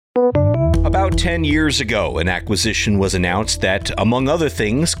About 10 years ago, an acquisition was announced that, among other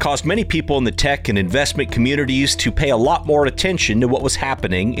things, caused many people in the tech and investment communities to pay a lot more attention to what was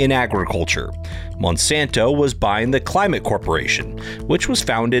happening in agriculture. Monsanto was buying the Climate Corporation, which was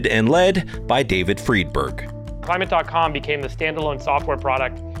founded and led by David Friedberg. Climate.com became the standalone software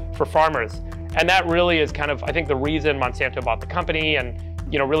product for farmers. And that really is kind of, I think, the reason Monsanto bought the company and,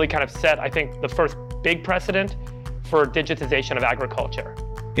 really kind of set, I think, the first big precedent for digitization of agriculture.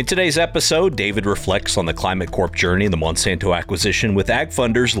 In today's episode, David reflects on the Climate Corp journey and the Monsanto acquisition with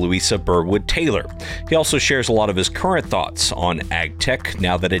Agfunder's Louisa Burwood-Taylor. He also shares a lot of his current thoughts on Agtech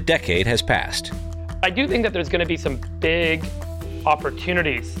now that a decade has passed. I do think that there's going to be some big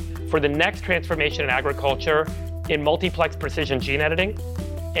opportunities for the next transformation in agriculture in multiplex precision gene editing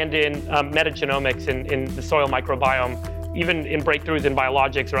and in metagenomics in the soil microbiome, even in breakthroughs in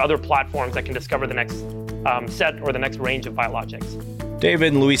biologics or other platforms that can discover the next set or the next range of biologics.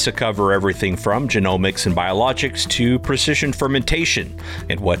 David and Louisa cover everything from genomics and biologics to precision fermentation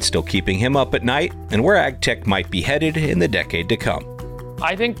and what's still keeping him up at night and where Agtech might be headed in the decade to come.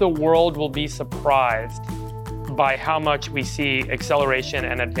 I think the world will be surprised by how much we see acceleration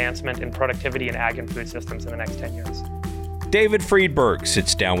and advancement in productivity in ag and food systems in the next 10 years. David Friedberg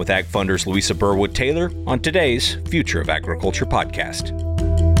sits down with Agfunder's Louisa Burwood-Taylor on today's Future of Agriculture podcast.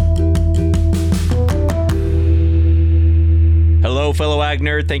 Hello, fellow ag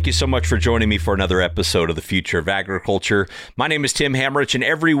nerd. Thank you so much for joining me for another episode of the Future of Agriculture. My name is Tim Hamrich, and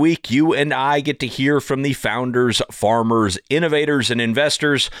every week you and I get to hear from the founders, farmers, innovators, and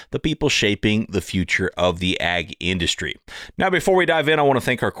investors, the people shaping the future of the ag industry. Now, before we dive in, I want to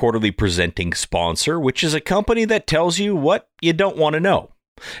thank our quarterly presenting sponsor, which is a company that tells you what you don't want to know.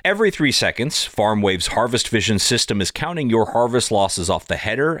 Every 3 seconds, FarmWave's Harvest Vision system is counting your harvest losses off the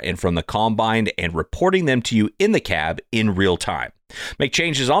header and from the combine and reporting them to you in the cab in real time. Make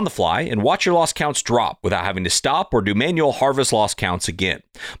changes on the fly and watch your loss counts drop without having to stop or do manual harvest loss counts again.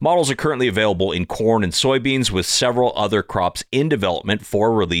 Models are currently available in corn and soybeans with several other crops in development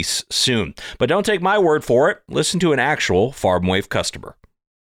for release soon. But don't take my word for it. Listen to an actual FarmWave customer.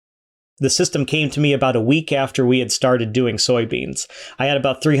 The system came to me about a week after we had started doing soybeans. I had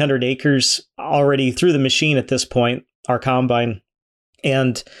about 300 acres already through the machine at this point, our combine.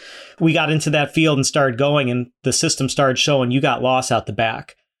 And we got into that field and started going, and the system started showing you got loss out the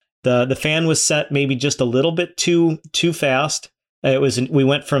back. The fan was set maybe just a little bit too fast. We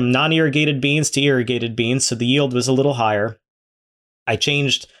went from non-irrigated beans to irrigated beans, so the yield was a little higher. I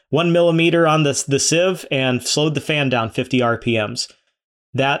changed 1 millimeter on the sieve and slowed the fan down 50 RPMs.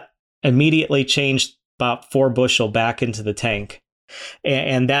 That immediately changed about 4 bushel back into the tank.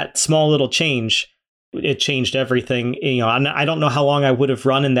 And that small little change, it changed everything. I don't know how long I would have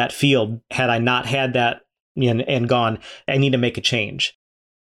run in that field had I not had that and gone, I need to make a change.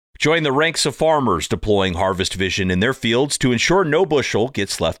 Join the ranks of farmers deploying Harvest Vision in their fields to ensure no bushel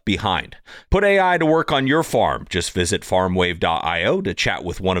gets left behind. Put AI to work on your farm. Just visit farmwave.io to chat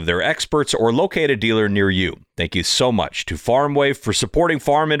with one of their experts or locate a dealer near you. Thank you so much to FarmWave for supporting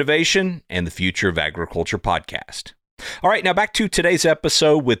farm innovation and the Future of Agriculture podcast. All right, now back to today's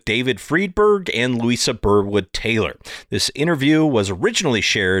episode with David Friedberg and Louisa Burwood-Taylor. This interview was originally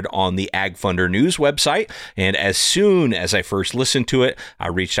shared on the Agfunder News website, and as soon as I first listened to it, I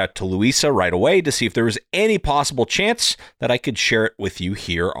reached out to Louisa right away to see if there was any possible chance that I could share it with you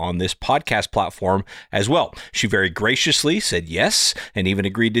here on this podcast platform as well. She very graciously said yes, and even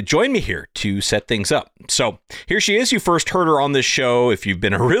agreed to join me here to set things up. So here she is. You first heard her on this show, if you've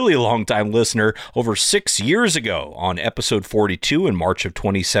been a really long-time listener, over 6 years ago on episode 42 in March of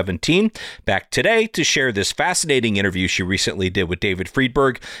 2017. Back today to share this fascinating interview she recently did with David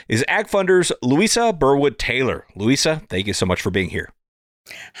Friedberg is Agfunder's Louisa Burwood-Taylor. Louisa, thank you so much for being here.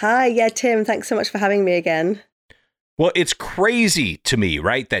 Hi, Tim. Thanks so much for having me again. Well, it's crazy to me,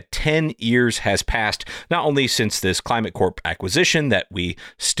 right, that 10 years has passed, not only since this Climate Corp acquisition that we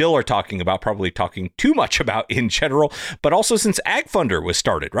still are talking about, probably talking too much about in general, but also since Agfunder was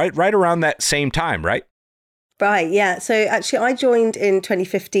started, right around that same time, right? Right, yeah. So actually, I joined in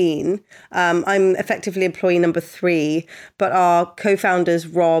 2015. I'm effectively employee number 3, but our co-founders,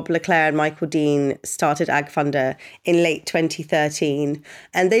 Rob Leclerc and Michael Dean, started Agfunder in late 2013.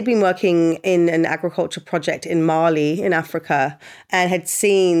 And they'd been working in an agriculture project in Mali in Africa and had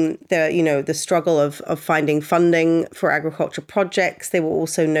seen the struggle of finding funding for agriculture projects. They were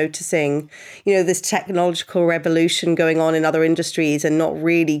also noticing, this technological revolution going on in other industries and not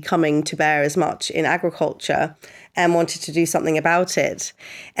really coming to bear as much in agriculture. agriculture and wanted to do something about it.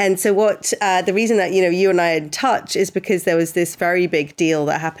 And so the reason that, you and I are in touch is because there was this very big deal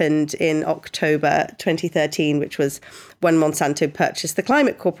that happened in October 2013, which was when Monsanto purchased the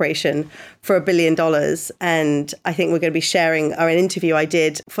Climate Corporation for $1 billion. And I think we're going to be sharing an interview I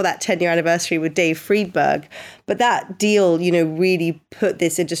did for that 10-year anniversary with Dave Friedberg. But that deal, really put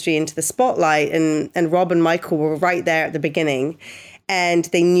this industry into the spotlight. And Rob and Michael were right there at the beginning. And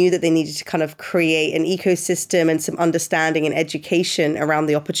they knew that they needed to kind of create an ecosystem and some understanding and education around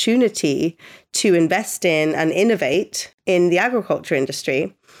the opportunity to invest in and innovate in the agriculture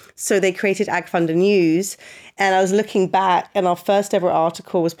industry. So they created AgFunder News. And I was looking back, and our first ever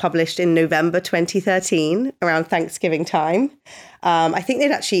article was published in November 2013, around Thanksgiving time. I think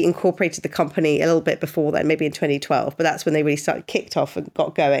they'd actually incorporated the company a little bit before then, maybe in 2012, but that's when they really kicked off and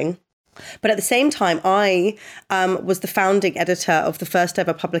got going. But at the same time, I was the founding editor of the first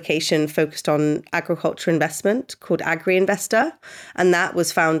ever publication focused on agriculture investment called Agri-Investor. And that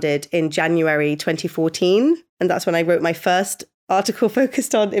was founded in January 2014. And that's when I wrote my first article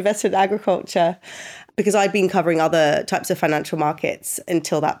focused on investment in agriculture, because I'd been covering other types of financial markets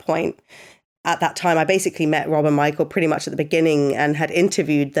until that point. At that time, I basically met Rob and Michael pretty much at the beginning and had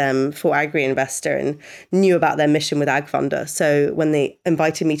interviewed them for Agri-Investor and knew about their mission with AgFunder. So when they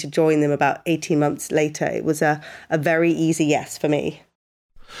invited me to join them about 18 months later, it was a very easy yes for me.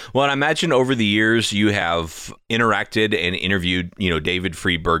 Well, and I imagine over the years you have interacted and interviewed, David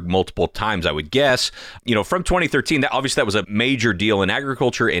Friedberg multiple times, I would guess. From 2013, that was a major deal in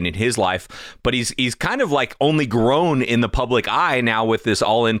agriculture and in his life, but he's kind of like only grown in the public eye now with this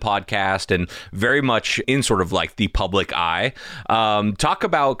All In podcast and very much in sort of like the public eye. Talk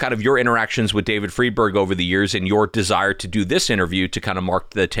about kind of your interactions with David Friedberg over the years and your desire to do this interview to kind of mark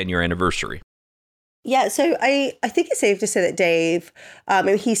the 10-year anniversary. Yeah, so I think it's safe to say that Dave,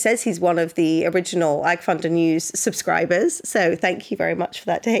 he says he's one of the original AgFunder News subscribers. So thank you very much for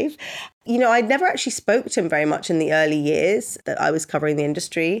that, Dave. I never actually spoke to him very much in the early years that I was covering the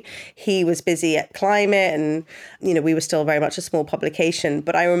industry. He was busy at Climate and, we were still very much a small publication.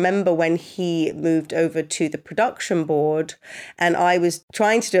 But I remember when he moved over to the production board and I was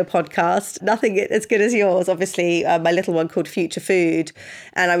trying to do a podcast, nothing as good as yours, obviously, my little one called Future Food.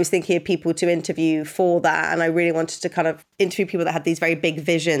 And I was thinking of people to interview for that. And I really wanted to kind of interview people that had these very big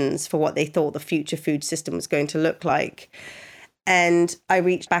visions for what they thought the future food system was going to look like. And I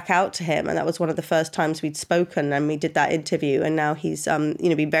reached back out to him, and that was one of the first times we'd spoken, and we did that interview. And now he's,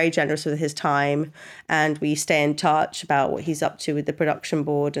 been very generous with his time, and we stay in touch about what he's up to with the production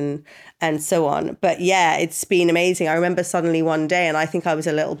board and so on. But yeah, it's been amazing. I remember suddenly one day, and I think I was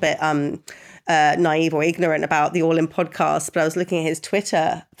a little bit naive or ignorant about the All In podcast, but I was looking at his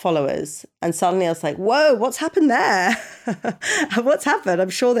Twitter followers, and suddenly I was like, whoa, what's happened there? What's happened?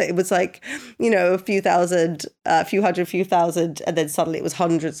 I'm sure that it was like, a few thousand, a few hundred, few thousand, and then suddenly it was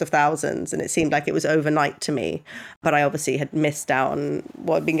hundreds of thousands, and it seemed like it was overnight to me. But I obviously had missed out on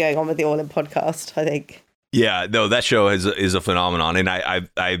what had been going on with the All In podcast, I think. Yeah, no, that show is a phenomenon, and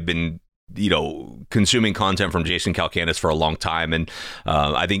I've been consuming content from Jason Calacanis for a long time. And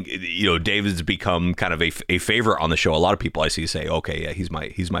I think, David's become kind of a favorite on the show. A lot of people I see say, okay, yeah, he's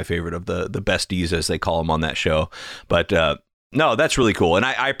my favorite of the besties, as they call him on that show. But no, that's really cool. And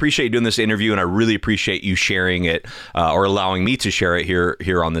I appreciate doing this interview, and I really appreciate you sharing it or allowing me to share it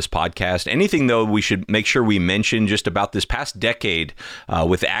here on this podcast. Anything, though, we should make sure we mention just about this past decade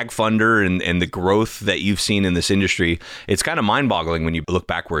with AgFunder and the growth that you've seen in this industry. It's kind of mind-boggling when you look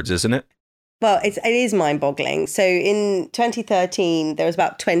backwards, isn't it? Well, it is mind-boggling. So in 2013, there was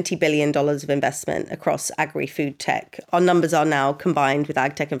about $20 billion of investment across agri-food tech. Our numbers are now combined with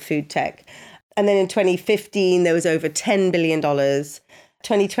ag tech and food tech. And then in 2015, there was over $10 billion.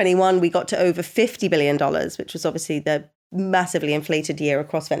 2021, we got to over $50 billion, which was obviously the massively inflated year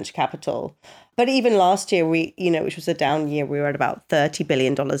across venture capital. But even last year, which was a down year, we were at about $30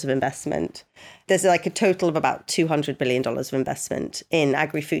 billion of investment. There's like a total of about $200 billion of investment in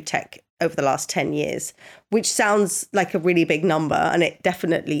agri-food tech over the last 10 years, which sounds like a really big number, and it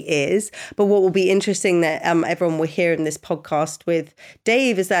definitely is. But what will be interesting that everyone will hear in this podcast with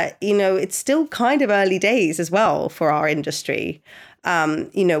Dave is that, it's still kind of early days as well for our industry.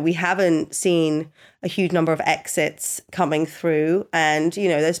 We haven't seen a huge number of exits coming through, and,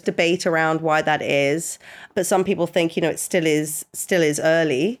 there's debate around why that is. But some people think, it still is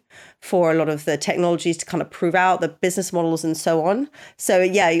early for a lot of the technologies to kind of prove out the business models and so on. So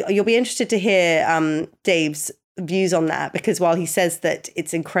yeah, you'll be interested to hear Dave's views on that, because while he says that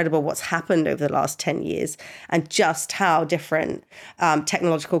it's incredible what's happened over the last 10 years and just how different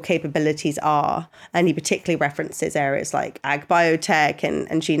technological capabilities are, and he particularly references areas like ag biotech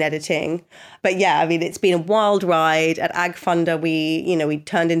and gene editing. But yeah, I mean, it's been a wild ride. At Ag Funder, we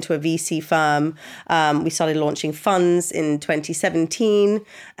turned into a VC firm. We started launching funds in 2017,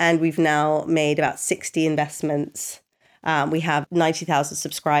 and we've now made about 60 investments. We have 90,000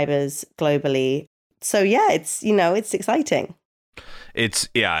 subscribers globally. So yeah, it's exciting. It's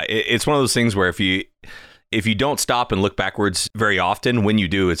one of those things where if you don't stop and look backwards very often, when you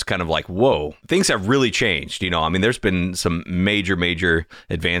do, it's kind of like, whoa, things have really changed. I mean, there's been some major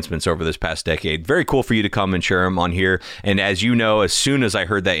advancements over this past decade. Very cool for you to come and share them on here. And as you know, as soon as I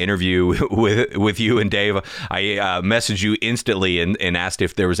heard that interview with you and Dave, I messaged you instantly and asked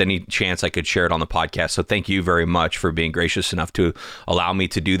if there was any chance I could share it on the podcast. So thank you very much for being gracious enough to allow me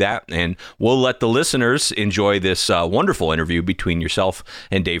to do that. And we'll let the listeners enjoy this wonderful interview between yourself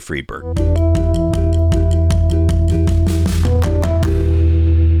and Dave Friedberg.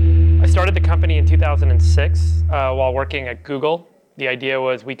 Started the company in 2006 while working at Google. The idea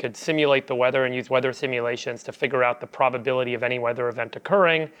was we could simulate the weather and use weather simulations to figure out the probability of any weather event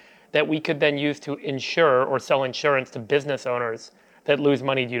occurring that we could then use to insure or sell insurance to business owners that lose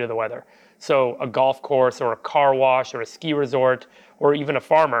money due to the weather. So a golf course or a car wash or a ski resort or even a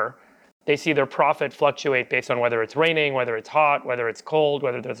farmer, they see their profit fluctuate based on whether it's raining, whether it's hot, whether it's cold,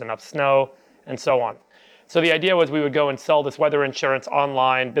 whether there's enough snow, and so on. So the idea was we would go and sell this weather insurance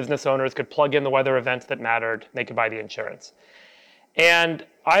online. Business owners could plug in the weather events that mattered. They could buy the insurance. And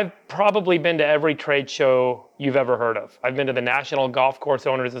I've probably been to every trade show you've ever heard of. I've been to the National Golf Course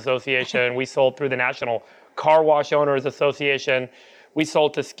Owners Association. We sold through the National Car Wash Owners Association. We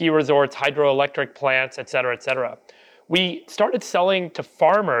sold to ski resorts, hydroelectric plants, et cetera, et cetera. We started selling to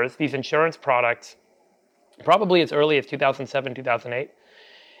farmers these insurance products probably as early as 2007, 2008.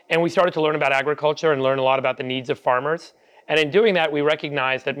 And we started to learn about agriculture and learn a lot about the needs of farmers. And in doing that, we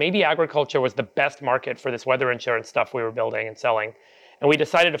recognized that maybe agriculture was the best market for this weather insurance stuff we were building and selling. And we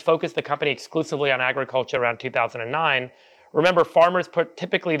decided to focus the company exclusively on agriculture around 2009. Remember, farmers put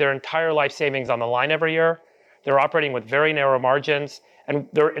typically their entire life savings on the line every year. They're operating with very narrow margins, and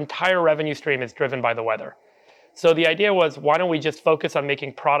their entire revenue stream is driven by the weather. So the idea was, why don't we just focus on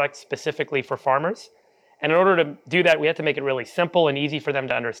making products specifically for farmers? And in order to do that, we had to make it really simple and easy for them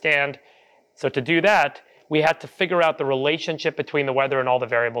to understand. So to do that, we had to figure out the relationship between the weather and all the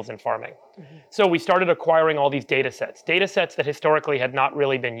variables in farming. Mm-hmm. So we started acquiring all these data sets that historically had not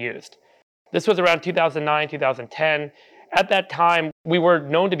really been used. This was around 2009, 2010. At that time, we were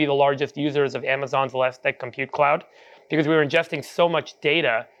known to be the largest users of Amazon's Elastic Compute Cloud because we were ingesting so much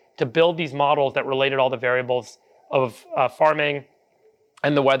data to build these models that related all the variables of farming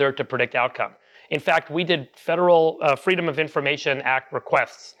and the weather to predict outcome. In fact, we did federal Freedom of Information Act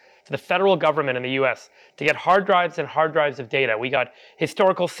requests to the federal government in the US to get hard drives and hard drives of data. We got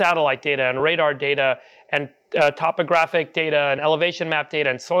historical satellite data and radar data and topographic data and elevation map data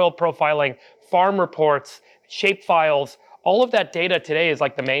and soil profiling, farm reports, shape files. All of that data today is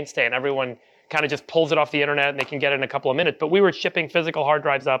like the mainstay, and everyone kind of just pulls it off the internet and they can get it in a couple of minutes. But we were shipping physical hard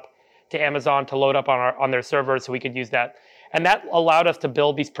drives up to Amazon to load up on their servers so we could use that. And that allowed us to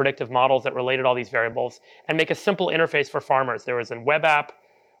build these predictive models that related all these variables and make a simple interface for farmers. There was a web app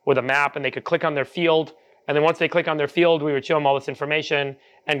with a map, and they could click on their field. And then once they click on their field, we would show them all this information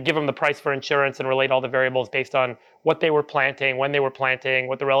and give them the price for insurance and relate all the variables based on what they were planting, when they were planting,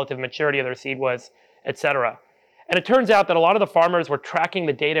 what the relative maturity of their seed was, et cetera. And it turns out that a lot of the farmers were tracking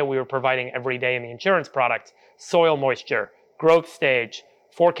the data we were providing every day in the insurance products: soil moisture, growth stage,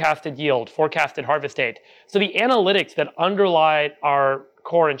 forecasted yield, forecasted harvest date. So the analytics that underlie our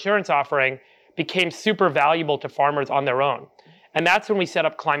core insurance offering became super valuable to farmers on their own. And that's when we set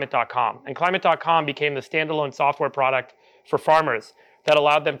up Climate.com. And Climate.com became the standalone software product for farmers that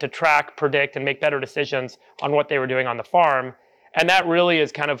allowed them to track, predict, and make better decisions on what they were doing on the farm. And that really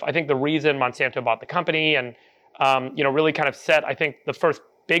is kind of, I think, the reason Monsanto bought the company and really kind of set, I think, the first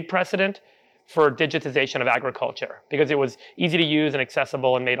big precedent for digitization of agriculture, because it was easy to use and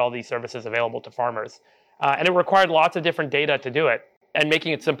accessible and made all these services available to farmers. And it required lots of different data to do it, and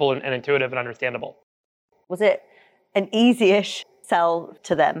making it simple and intuitive and understandable. Was it an easy-ish sell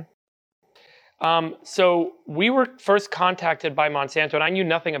to them? So we were first contacted by Monsanto, and I knew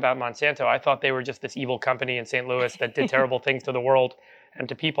nothing about Monsanto. I thought they were just this evil company in St. Louis that did terrible things to the world and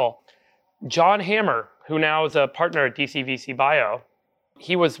to people. John Hammer, who now is a partner at DCVC Bio,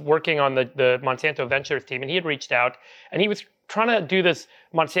 he was working on the Monsanto Ventures team, and he had reached out, and he was trying to do this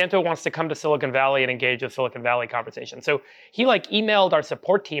Monsanto wants to come to Silicon Valley and engage with Silicon Valley conversation. So he emailed our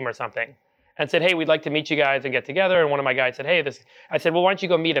support team or something and said, hey, we'd like to meet you guys and get together. And one of my guys said, hey, I said, well, why don't you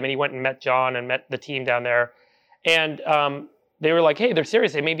go meet him? And he went and met John and met the team down there. And they were like, hey, they're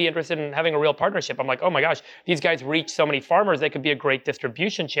serious. They may be interested in having a real partnership. I'm like, oh my gosh, these guys reach so many farmers. They could be a great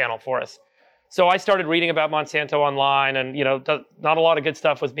distribution channel for us. So I started reading about Monsanto online, and not a lot of good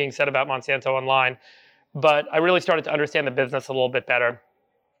stuff was being said about Monsanto online. But I really started to understand the business a little bit better.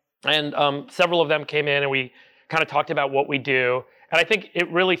 And several of them came in and we kind of talked about what we do. And I think it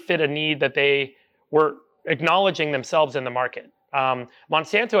really fit a need that they were acknowledging themselves in the market.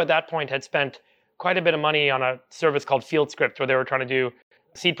 Monsanto at that point had spent quite a bit of money on a service called FieldScript, where they were trying to do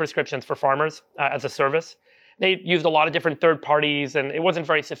seed prescriptions for farmers as a service. They used a lot of different third parties, and it wasn't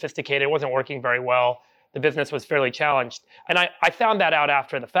very sophisticated. It wasn't working very well. The business was fairly challenged. And I found that out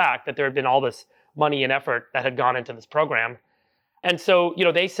after the fact, that there had been all this money and effort that had gone into this program. And so,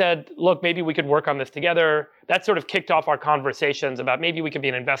 they said, look, maybe we could work on this together. That sort of kicked off our conversations about maybe we could be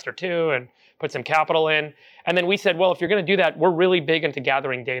an investor too and put some capital in. And then we said, well, if you're going to do that, we're really big into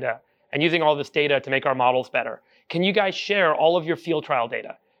gathering data and using all this data to make our models better. Can you guys share all of your field trial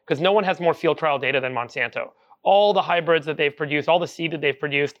data? Because no one has more field trial data than Monsanto. All the hybrids that they've produced, all the seed that they've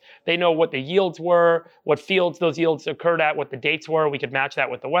produced, they know what the yields were, what fields those yields occurred at, what the dates were. We could match that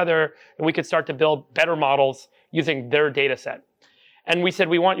with the weather, and we could start to build better models using their data set. And we said,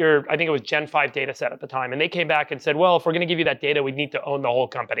 we want your, I think it was Gen 5 data set at the time. And they came back and said, well, if we're going to give you that data, we need to own the whole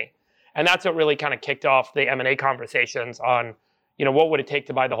company. And that's what really kind of kicked off the M&A conversations on, what would it take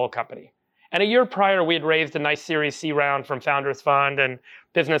to buy the whole company. And a year prior, we had raised a nice Series C round from Founders Fund, and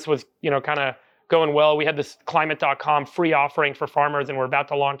business was, kind of going well. We had this climate.com free offering for farmers, and we're about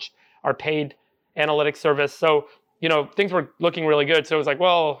to launch our paid analytics service. So, things were looking really good. So it was like,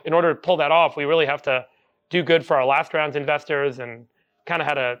 well, in order to pull that off, we really have to do good for our last round's investors, and kind of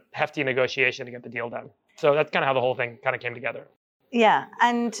had a hefty negotiation to get the deal done. So that's kind of how the whole thing kind of came together. Yeah.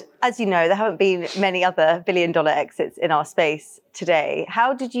 And as you know, there haven't been many other billion-dollar exits in our space today.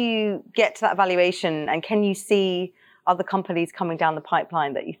 How did you get to that valuation? And can you see other companies coming down the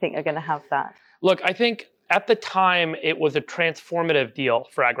pipeline that you think are going to have that? Look, I think at the time, it was a transformative deal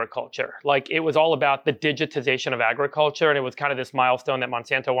for agriculture. Like, it was all about the digitization of agriculture. And it was kind of this milestone that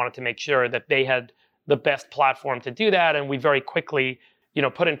Monsanto wanted to make sure that they had the best platform to do that. And we very quickly,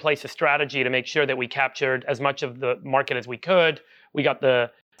 put in place a strategy to make sure that we captured as much of the market as we could. We got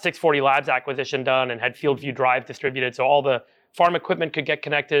the 640 Labs acquisition done and had FieldView Drive distributed. So all the farm equipment could get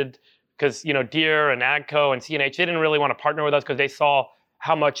connected, because, Deere and AGCO and CNH, they didn't really want to partner with us because they saw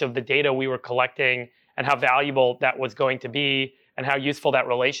how much of the data we were collecting and how valuable that was going to be and how useful that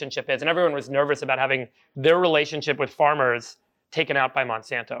relationship is. And everyone was nervous about having their relationship with farmers taken out by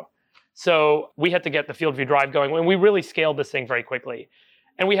Monsanto. So we had to get the FieldView Drive going, and we really scaled this thing very quickly.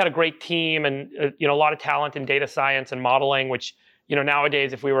 And we had a great team and a lot of talent in data science and modeling, which,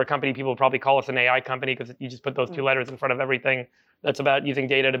 nowadays, if we were a company, people would probably call us an AI company, because you just put those two letters in front of everything that's about using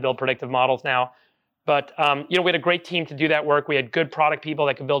data to build predictive models now. But, we had a great team to do that work. We had good product people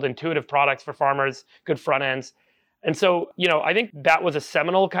that could build intuitive products for farmers, good front ends. And so, I think that was a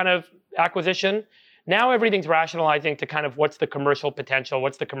seminal kind of acquisition. Now everything's rationalizing to kind of what's the commercial potential,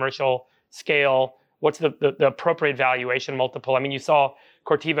 what's the commercial scale, what's the appropriate valuation multiple. I mean, you saw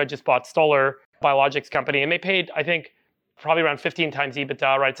Corteva just bought Stoller Biologics company, and they paid, I think, probably around 15 times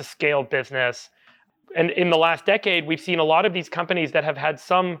EBITDA, right? It's a scaled business. And in the last decade, we've seen a lot of these companies that have had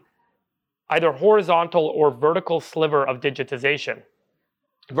some either horizontal or vertical sliver of digitization.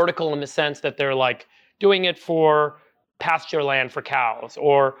 Vertical in the sense that they're like doing it for pasture land for cows,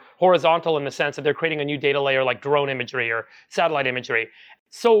 or horizontal in the sense that they're creating a new data layer like drone imagery or satellite imagery.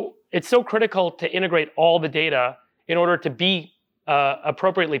 So it's so critical to integrate all the data in order to be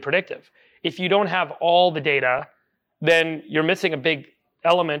appropriately predictive. If you don't have all the data, then you're missing a big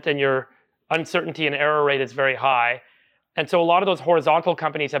element, and your uncertainty and error rate is very high. And so a lot of those horizontal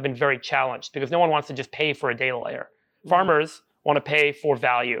companies have been very challenged, because no one wants to just pay for a data layer. Farmers want to pay for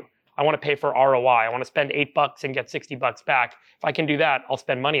value. I want to pay for ROI. I want to spend $8 and get $60 back. If I can do that, I'll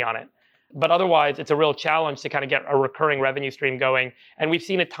spend money on it. But otherwise, it's a real challenge to kind of get a recurring revenue stream going. And we've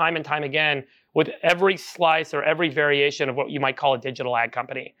seen it time and time again with every slice or every variation of what you might call a digital ag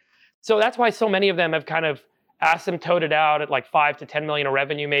company. So that's why so many of them have kind of asymptoted out at like 5 to 10 million of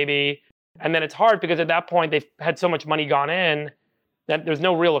revenue maybe. And then it's hard, because at that point, they've had so much money gone in that there's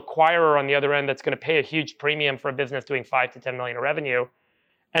no real acquirer on the other end that's going to pay a huge premium for a business doing 5 to 10 million of revenue.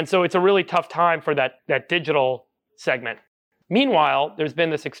 And so it's a really tough time for that digital segment. Meanwhile, there's been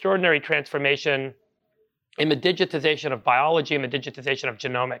this extraordinary transformation in the digitization of biology and the digitization of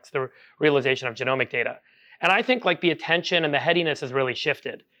genomics, the realization of genomic data. And I think like the attention and the headiness has really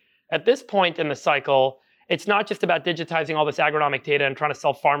shifted. At this point in the cycle, it's not just about digitizing all this agronomic data and trying to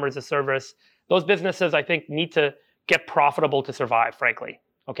sell farmers a service. Those businesses, I think, need to get profitable to survive, frankly.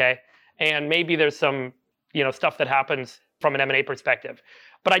 Okay, and maybe there's some, stuff that happens from an M&A perspective,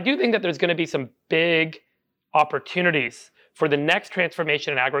 but I do think that there's going to be some big opportunities for the next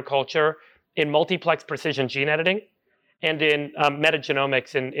transformation in agriculture in multiplex precision gene editing and in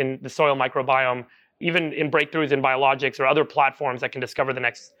metagenomics in the soil microbiome, even in breakthroughs in biologics or other platforms that can discover the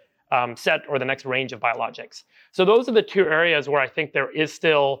next set or the next range of biologics. So those are the two areas where I think there is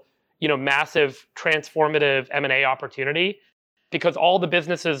still, massive transformative M&A opportunity, because all the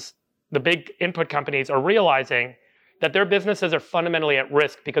businesses, the big input companies, are realizing that their businesses are fundamentally at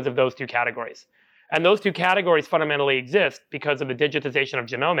risk because of those two categories. And those two categories fundamentally exist because of the digitization of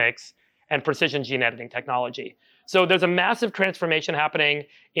genomics and precision gene editing technology. So there's a massive transformation happening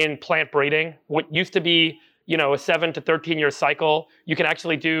in plant breeding. What used to be, a 7 to 13 year cycle, you can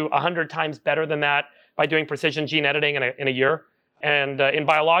actually do 100 times better than that by doing precision gene editing in a year. And in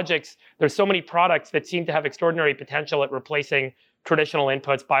biologics, there's so many products that seem to have extraordinary potential at replacing traditional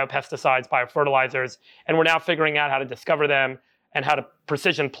inputs, biopesticides, biofertilizers, and we're now figuring out how to discover them and how to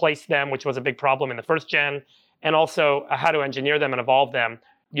precision place them, which was a big problem in the first gen, and also how to engineer them and evolve them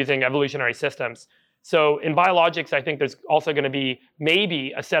using evolutionary systems. So in biologics, I think there's also going to be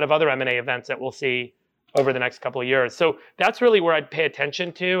maybe a set of other M&A events that we'll see over the next couple of years. So that's really where I'd pay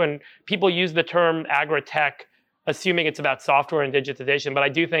attention to. And people use the term agritech, assuming it's about software and digitization, but I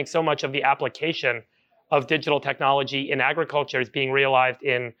do think so much of the application of digital technology in agriculture is being realized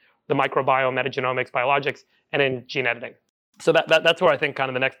in the microbiome, metagenomics, biologics, and in gene editing. So that's where I think kind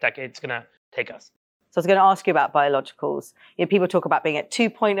of the next decade is going to take us. So I was going to ask you about biologicals. People talk about being at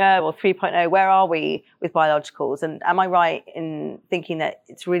 2.0 or 3.0. Where are we with biologicals? And am I right in thinking that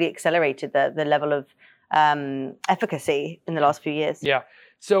it's really accelerated the level of efficacy in the last few years? Yeah.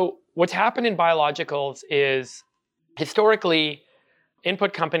 So what's happened in biologicals is historically,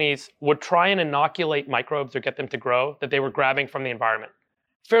 input companies would try and inoculate microbes or get them to grow that they were grabbing from the environment.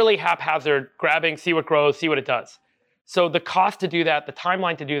 Fairly haphazard, grabbing, see what grows, see what it does. So the cost to do that, the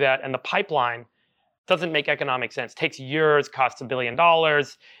timeline to do that, and the pipeline doesn't make economic sense. It takes years, costs $1 billion,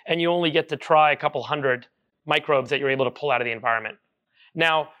 and you only get to try a couple hundred microbes that you're able to pull out of the environment.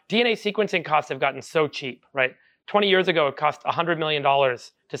 Now, DNA sequencing costs have gotten so cheap, right? 20 years ago, it cost $100 million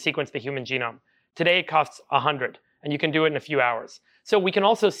to sequence the human genome. Today, it costs 100, and you can do it in a few hours. So we can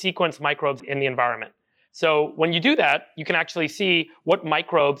also sequence microbes in the environment. So when you do that, you can actually see what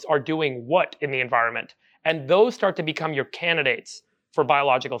microbes are doing what in the environment. And those start to become your candidates for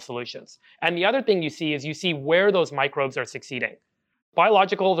biological solutions. And the other thing you see is you see where those microbes are succeeding.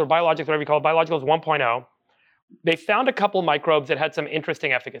 Biologicals or biologics, whatever you call it, biologicals 1.0, they found a couple microbes that had some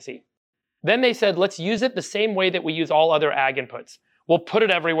interesting efficacy. Then they said, let's use it the same way that we use all other ag inputs. We'll put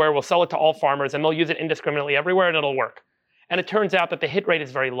it everywhere, we'll sell it to all farmers, and they'll use it indiscriminately everywhere, and it'll work. And it turns out that the hit rate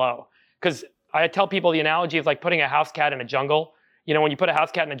is very low. Because I tell people the analogy is like putting a house cat in a jungle. When you put a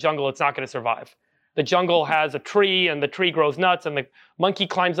house cat in a jungle, it's not going to survive. The jungle has a tree, and the tree grows nuts, and the monkey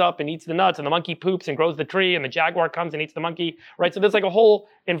climbs up and eats the nuts, and the monkey poops and grows the tree, and the jaguar comes and eats the monkey, right? So there's like a whole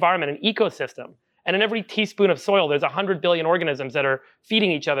environment, an ecosystem. And in every teaspoon of soil, there's 100 billion organisms that are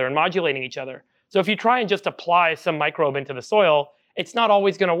feeding each other and modulating each other. So if you try and just apply some microbe into the soil, it's not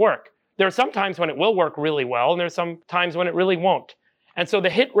always going to work. There are some times when it will work really well, and there's some times when it really won't. And so the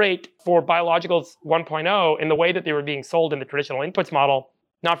hit rate for biologicals 1.0 in the way that they were being sold in the traditional inputs model,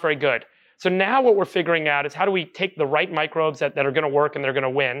 not very good. So now what we're figuring out is how do we take the right microbes that are going to work and they're going to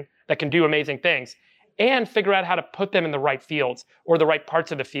win, that can do amazing things, and figure out how to put them in the right fields or the right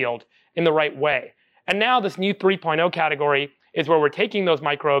parts of the field in the right way. And now this new 3.0 category is where we're taking those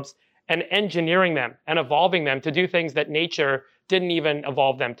microbes and engineering them and evolving them to do things that nature didn't even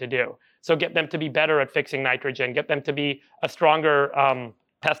evolve them to do. So get them to be better at fixing nitrogen, get them to be a stronger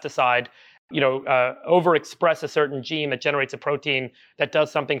pesticide, overexpress a certain gene that generates a protein that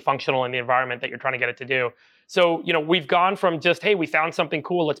does something functional in the environment that you're trying to get it to do. So, we've gone from just, hey, we found something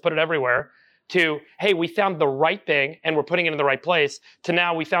cool, let's put it everywhere, to, hey, we found the right thing and we're putting it in the right place, to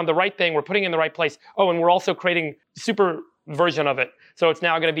now we found the right thing, we're putting it in the right place. Oh, and we're also creating super version of it. So it's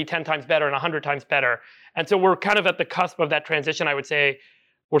now going to be 10 times better and 100 times better. And so we're kind of at the cusp of that transition, I would say.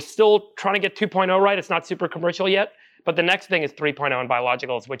 We're still trying to get 2.0 right. It's not super commercial yet. But the next thing is 3.0 in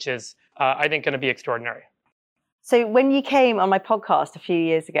biologicals, which is, I think, going to be extraordinary. So when you came on my podcast a few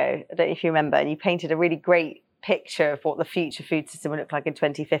years ago, I don't know if you remember, and you painted a really great picture of what the future food system would look like in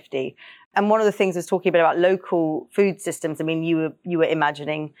 2050. And one of the things was talking a bit about local food systems. I mean, you were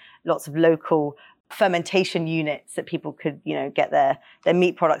imagining lots of local fermentation units that people could, get their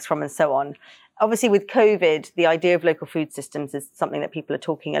meat products from and so on. Obviously, with COVID, the idea of local food systems is something that people are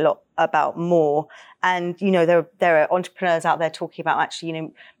talking a lot about more. And, there are entrepreneurs out there talking about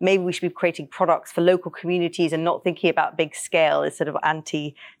actually, maybe we should be creating products for local communities and not thinking about big scale. It's sort of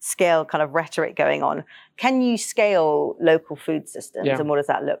anti-scale kind of rhetoric going on. Can you scale local food systems? Yeah. And what does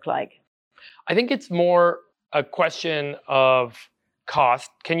that look like? I think it's more a question of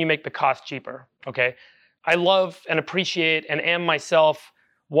cost. Can you make the cost cheaper? Okay. I love and appreciate and am myself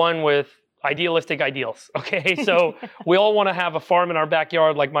one with idealistic ideals. Okay. So we all want to have a farm in our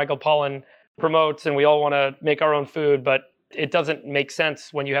backyard like Michael Pollan promotes, and we all want to make our own food, but it doesn't make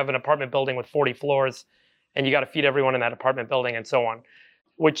sense when you have an apartment building with 40 floors and you got to feed everyone in that apartment building and so on,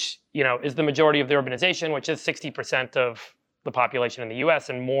 which, is the majority of the urbanization, which is 60% of the population in the US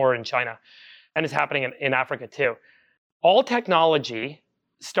and more in China, and is happening in Africa too. All technology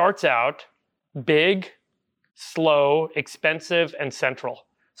starts out big, slow, expensive, and central.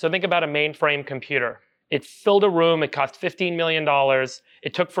 So think about a mainframe computer. It filled a room, it cost $15 million,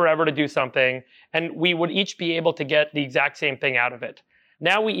 it took forever to do something, and we would each be able to get the exact same thing out of it.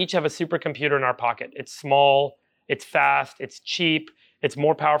 Now we each have a supercomputer in our pocket. It's small, it's fast, it's cheap, it's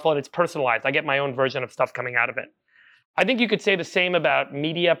more powerful, and it's personalized. I get my own version of stuff coming out of it. I think you could say the same about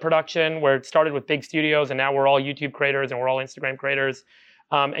media production, where it started with big studios, and now we're all YouTube creators and we're all Instagram creators.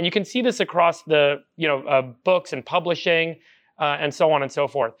 And you can see this across the books and publishing, and so on and so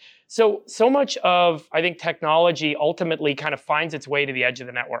forth. So much of, I think, technology ultimately kind of finds its way to the edge of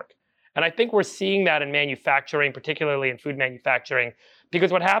the network. And I think we're seeing that in manufacturing, particularly in food manufacturing,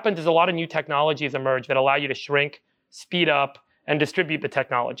 because what happens is a lot of new technologies emerge that allow you to shrink, speed up, and distribute the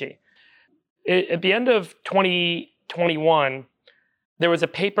technology. At the end of 2021, there was a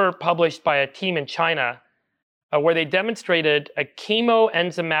paper published by a team in China where they demonstrated a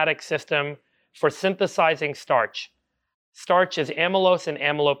chemoenzymatic system for synthesizing starch. Starch is amylose and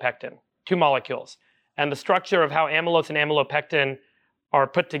amylopectin, two molecules. And the structure of how amylose and amylopectin are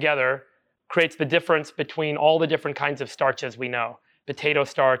put together creates the difference between all the different kinds of starches we know. Potato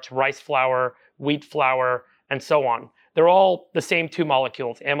starch, rice flour, wheat flour, and so on. They're all the same two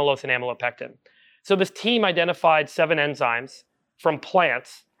molecules, amylose and amylopectin. So this team identified 7 enzymes from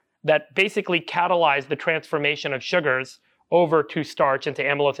plants that basically catalyze the transformation of sugars over to starch into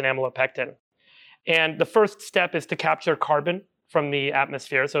amylose and amylopectin. And the first step is to capture carbon from the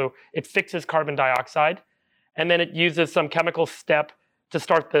atmosphere. So it fixes carbon dioxide. And then it uses some chemical step to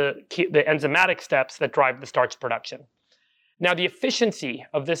start the enzymatic steps that drive the starch production. Now, the efficiency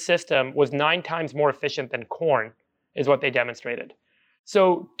of this system was 9 times more efficient than corn, is what they demonstrated.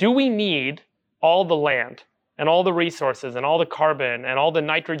 So do we need all the land and all the resources and all the carbon and all the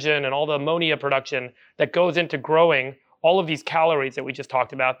nitrogen and all the ammonia production that goes into growing all of these calories that we just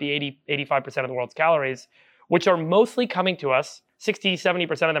talked about, the 85% of the world's calories, which are mostly coming to us, 60, 70%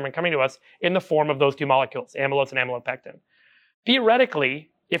 of them are coming to us in the form of those two molecules, amylose and amylopectin.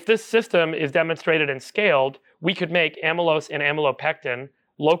 Theoretically, if this system is demonstrated and scaled, we could make amylose and amylopectin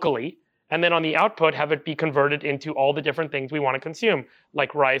locally, and then on the output have it be converted into all the different things we want to consume,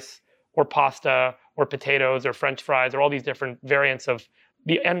 like rice or pasta or potatoes or French fries or all these different variants of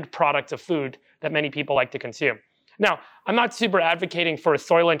the end products of food that many people like to consume. Now, I'm not super advocating for a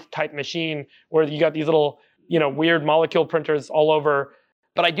Soylent type machine where you got these little, weird molecule printers all over.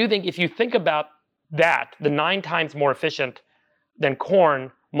 But I do think if you think about that, the 9 times more efficient than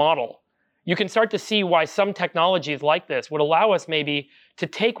corn model, you can start to see why some technologies like this would allow us maybe to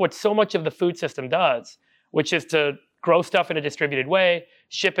take what so much of the food system does, which is to grow stuff in a distributed way,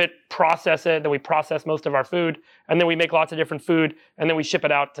 ship it, process it, then we process most of our food, and then we make lots of different food, and then we ship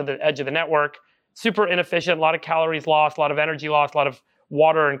it out to the edge of the network. Super inefficient, a lot of calories lost, a lot of energy lost, a lot of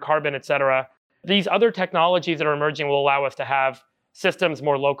water and carbon, et cetera. These other technologies that are emerging will allow us to have systems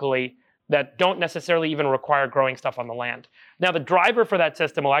more locally that don't necessarily even require growing stuff on the land. Now, the driver for that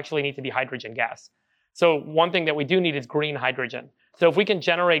system will actually need to be hydrogen gas. So one thing that we do need is green hydrogen. So if we can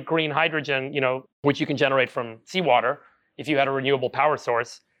generate green hydrogen, which you can generate from seawater, if you had a renewable power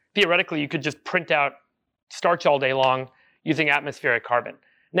source, theoretically, you could just print out starch all day long using atmospheric carbon.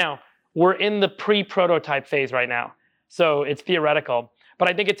 Now, we're in the pre-prototype phase right now, so it's theoretical. But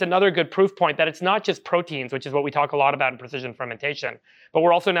I think it's another good proof point that it's not just proteins, which is what we talk a lot about in precision fermentation, but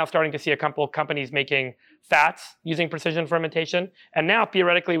we're also now starting to see a couple of companies making fats using precision fermentation. And now,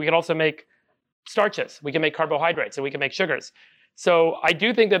 theoretically, we can also make starches. We can make carbohydrates, and we can make sugars. So I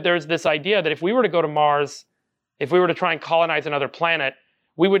do think that there's this idea that if we were to go to Mars, if we were to try and colonize another planet,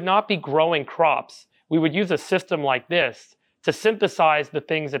 we would not be growing crops. We would use a system like this to synthesize the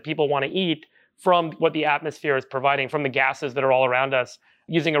things that people want to eat from what the atmosphere is providing, from the gases that are all around us,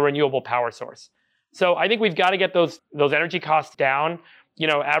 using a renewable power source. So I think we've got to get those energy costs down.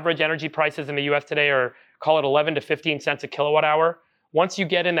 average energy prices in the US today are, call it 11 to 15 cents a kilowatt hour. Once you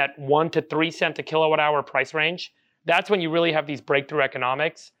get in that 1 to 3 cent a kilowatt hour price range, that's when you really have these breakthrough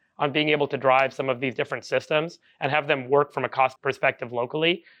economics on being able to drive some of these different systems and have them work from a cost perspective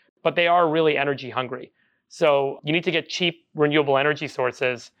locally. But they are really energy hungry. So you need to get cheap renewable energy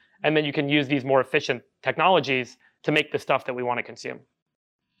sources, and then you can use these more efficient technologies to make the stuff that we want to consume.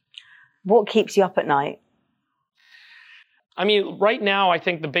 What keeps you up at night? I mean, right now, I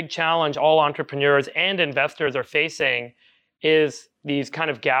think the big challenge all entrepreneurs and investors are facing is these kind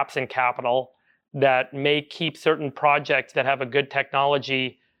of gaps in capital that may keep certain projects that have a good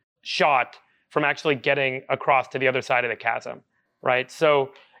technology shot from actually getting across to the other side of the chasm, right?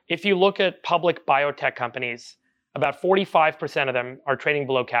 So if you look at public biotech companies, about 45% of them are trading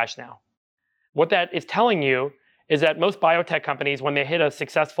below cash now. What that is telling you is that most biotech companies, when they hit a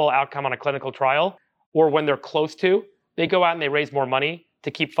successful outcome on a clinical trial, or when they're close to, they go out and they raise more money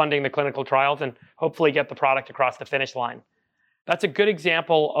to keep funding the clinical trials and hopefully get the product across the finish line. That's a good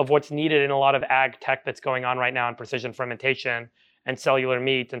example of what's needed in a lot of ag tech that's going on right now in precision fermentation and cellular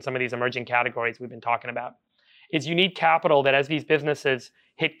meat and some of these emerging categories we've been talking about. Is you need capital that as these businesses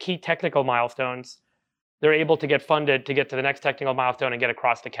hit key technical milestones, they're able to get funded to get to the next technical milestone and get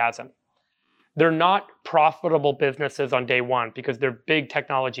across the chasm. They're not profitable businesses on day one because they're big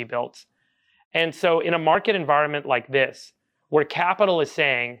technology builds. And so in a market environment like this, where capital is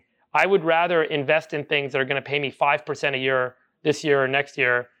saying, I would rather invest in things that are going to pay me 5% a year this year or next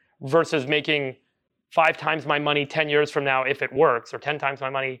year versus making 5 times my money 10 years from now if it works, or 10 times my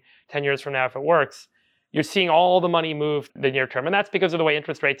money 10 years from now if it works, you're seeing all the money move the near term. And that's because of the way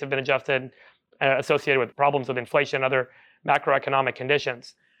interest rates have been adjusted, associated with problems with inflation and other macroeconomic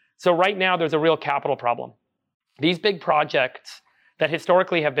conditions. So right now, there's a real capital problem. These big projects that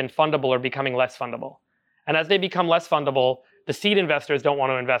historically have been fundable are becoming less fundable. And as they become less fundable, the seed investors don't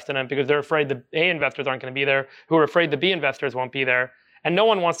want to invest in them because they're afraid the A investors aren't going to be there, who are afraid the B investors won't be there. And no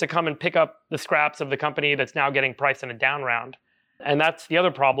one wants to come and pick up the scraps of the company that's now getting priced in a down round. And that's the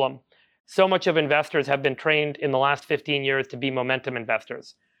other problem. So much of investors have been trained in the last 15 years to be momentum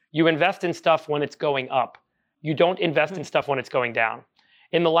investors. You invest in stuff when it's going up. You don't invest in stuff when it's going down.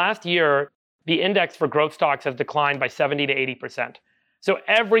 In the last year, the index for growth stocks has declined by 70 to 80%. So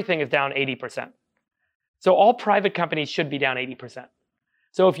everything is down 80%. So all private companies should be down 80%.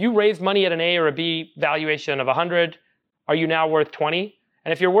 So if you raise money at an A or a B valuation of 100, are you now worth 20?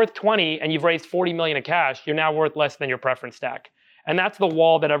 And if you're worth 20 and you've raised 40 million of cash, you're now worth less than your preference stack. And that's the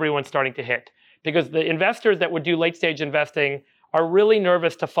wall that everyone's starting to hit. Because the investors that would do late stage investing are really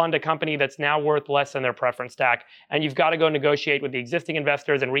nervous to fund a company that's now worth less than their preference stack. And you've got to go negotiate with the existing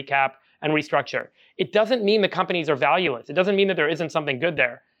investors and recap and restructure. It doesn't mean the companies are valueless. It doesn't mean that there isn't something good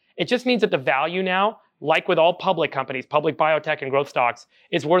there. It just means that the value now, like with all public companies, public biotech and growth stocks,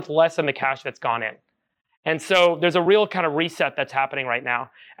 is worth less than the cash that's gone in. And so there's a real kind of reset that's happening right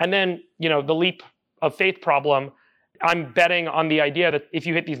now. And then, the leap of faith problem, I'm betting on the idea that if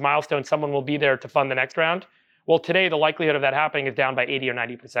you hit these milestones, someone will be there to fund the next round. Well, today, the likelihood of that happening is down by 80 or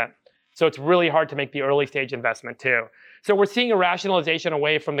 90%. So it's really hard to make the early stage investment too. So we're seeing a rationalization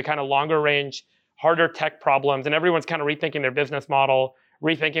away from the kind of longer range, harder tech problems, and everyone's kind of rethinking their business model,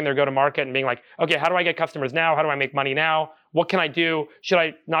 rethinking their go-to-market and being like, okay, how do I get customers now? How do I make money now? What can I do? Should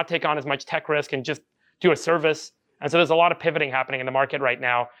I not take on as much tech risk and just do a service? And so there's a lot of pivoting happening in the market right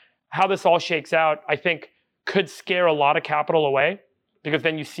now. How this all shakes out, I think, could scare a lot of capital away, because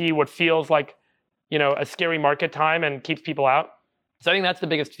then you see what feels like a scary market time and keeps people out. So I think that's the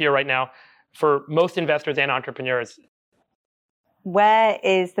biggest fear right now for most investors and entrepreneurs. Where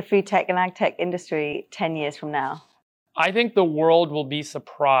is the food tech and ag tech industry 10 years from now? I think the world will be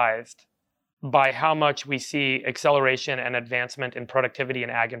surprised by how much we see acceleration and advancement in productivity in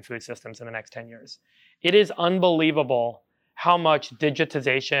ag and food systems in the next 10 years. It is unbelievable how much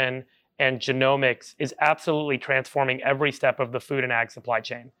digitization and genomics is absolutely transforming every step of the food and ag supply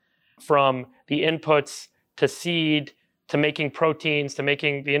chain. From the inputs to seed, to making proteins, to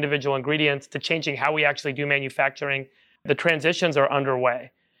making the individual ingredients, to changing how we actually do manufacturing. The transitions are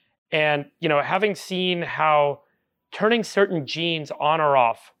underway. And, having seen how turning certain genes on or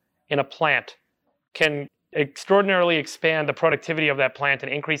off in a plant can extraordinarily expand the productivity of that plant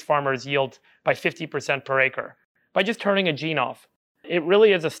and increase farmers' yield by 50% per acre by just turning a gene off. It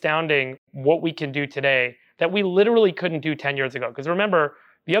really is astounding what we can do today that we literally couldn't do 10 years ago. Because remember,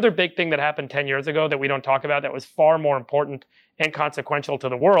 the other big thing that happened 10 years ago that we don't talk about that was far more important and consequential to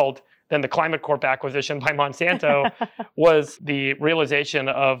the world than the Climate Corp acquisition by Monsanto was the realization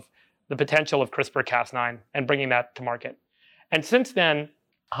of the potential of CRISPR-Cas9 and bringing that to market. And since then,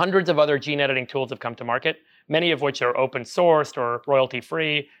 hundreds of other gene editing tools have come to market. many of which are open sourced or royalty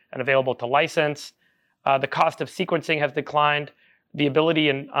free and available to license. The cost of sequencing has declined. The ability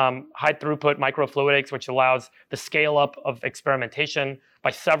in high throughput microfluidics, which allows the scale up of experimentation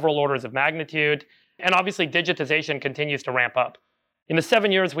by several orders of magnitude. And obviously digitization continues to ramp up. In the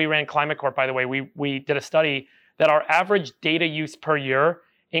 7 years we ran Climate Corp, by the way, we did a study that our average data use per year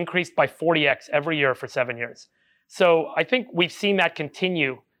increased by 40x every year for 7 years. So I think we've seen that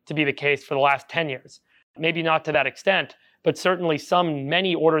continue to be the case for the last 10 years. Maybe not to that extent, but certainly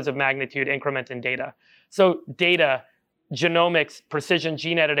many orders of magnitude increment in data. So data, genomics, precision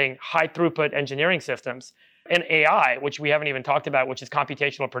gene editing, high throughput engineering systems, and AI, which we haven't even talked about, which is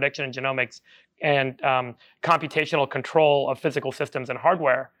computational prediction in genomics and computational control of physical systems and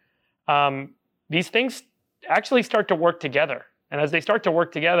hardware. These things actually start to work together. And as they start to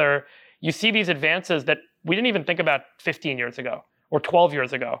work together, you see these advances that we didn't even think about 15 years ago or 12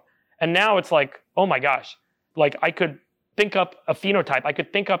 years ago. And now it's like, oh my gosh, like I could think up a phenotype. I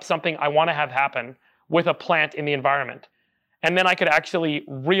could think up something I want to have happen with a plant in the environment. And then I could actually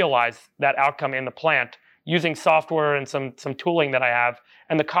realize that outcome in the plant using software and some tooling that I have.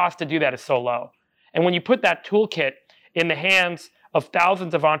 And the cost to do that is so low. And when you put that toolkit in the hands of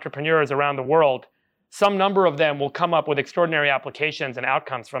thousands of entrepreneurs around the world, some number of them will come up with extraordinary applications and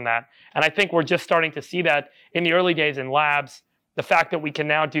outcomes from that. And I think we're just starting to see that in the early days in labs. The fact that we can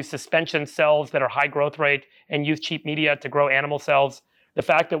now do suspension cells that are high growth rate and use cheap media to grow animal cells. The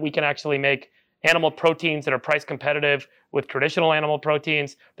fact that we can actually make animal proteins that are price competitive with traditional animal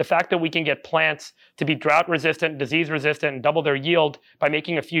proteins. The fact that we can get plants to be drought resistant, disease resistant, and double their yield by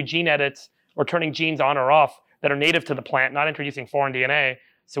making a few gene edits or turning genes on or off that are native to the plant, not introducing foreign DNA,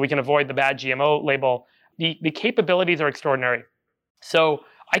 so we can avoid the bad GMO label. The capabilities are extraordinary. So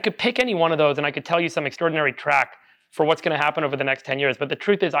I could pick any one of those and I could tell you some extraordinary track for what's going to happen over the next 10 years. But the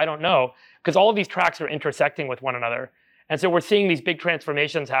truth is I don't know, because all of these tracks are intersecting with one another. And so we're seeing these big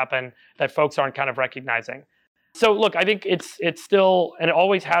transformations happen that folks aren't kind of recognizing. So look, I think it's still, and it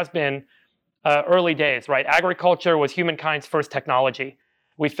always has been, early days, right? Agriculture was humankind's first technology.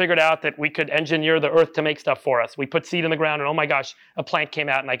 We figured out that we could engineer the earth to make stuff for us. We put seed in the ground and oh my gosh, a plant came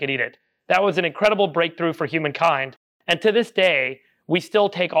out and I could eat it. That was an incredible breakthrough for humankind. And to this day, we still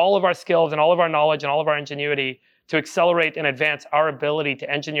take all of our skills and all of our knowledge and all of our ingenuity to accelerate and advance our ability to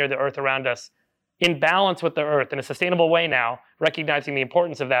engineer the earth around us in balance with the earth in a sustainable way now, recognizing the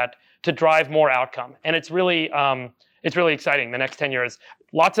importance of that to drive more outcome. And it's really exciting the next 10 years.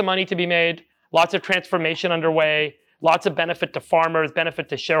 Lots of money to be made, lots of transformation underway, lots of benefit to farmers, benefit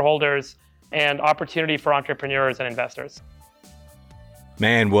to shareholders, and opportunity for entrepreneurs and investors.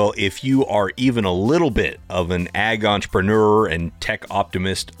 Man, well, if you are even a little bit of an ag entrepreneur and tech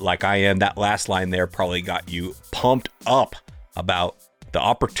optimist like I am, that last line there probably got you pumped up about the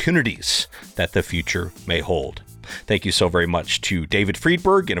opportunities that the future may hold. Thank you so very much to David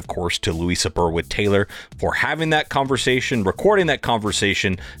Friedberg and, of course, to Louisa Burwood-Taylor for having that conversation, recording that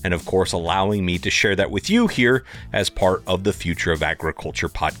conversation, and, of course, allowing me to share that with you here as part of the Future of Agriculture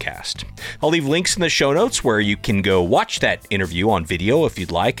podcast. I'll leave links in the show notes where you can go watch that interview on video if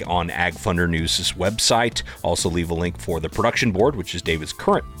you'd like on Ag Funder News' website. Also leave a link for the production board, which is David's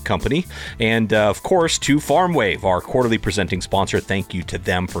current company. And, of course, to FarmWave, our quarterly presenting sponsor. Thank you to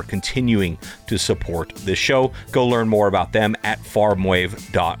them for continuing to support this show. Go learn more about them at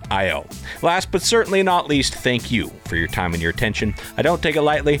farmwave.io. Last but certainly not least, thank you for your time and your attention. I don't take it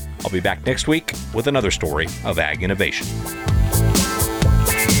lightly. I'll be back next week with another story of ag innovation.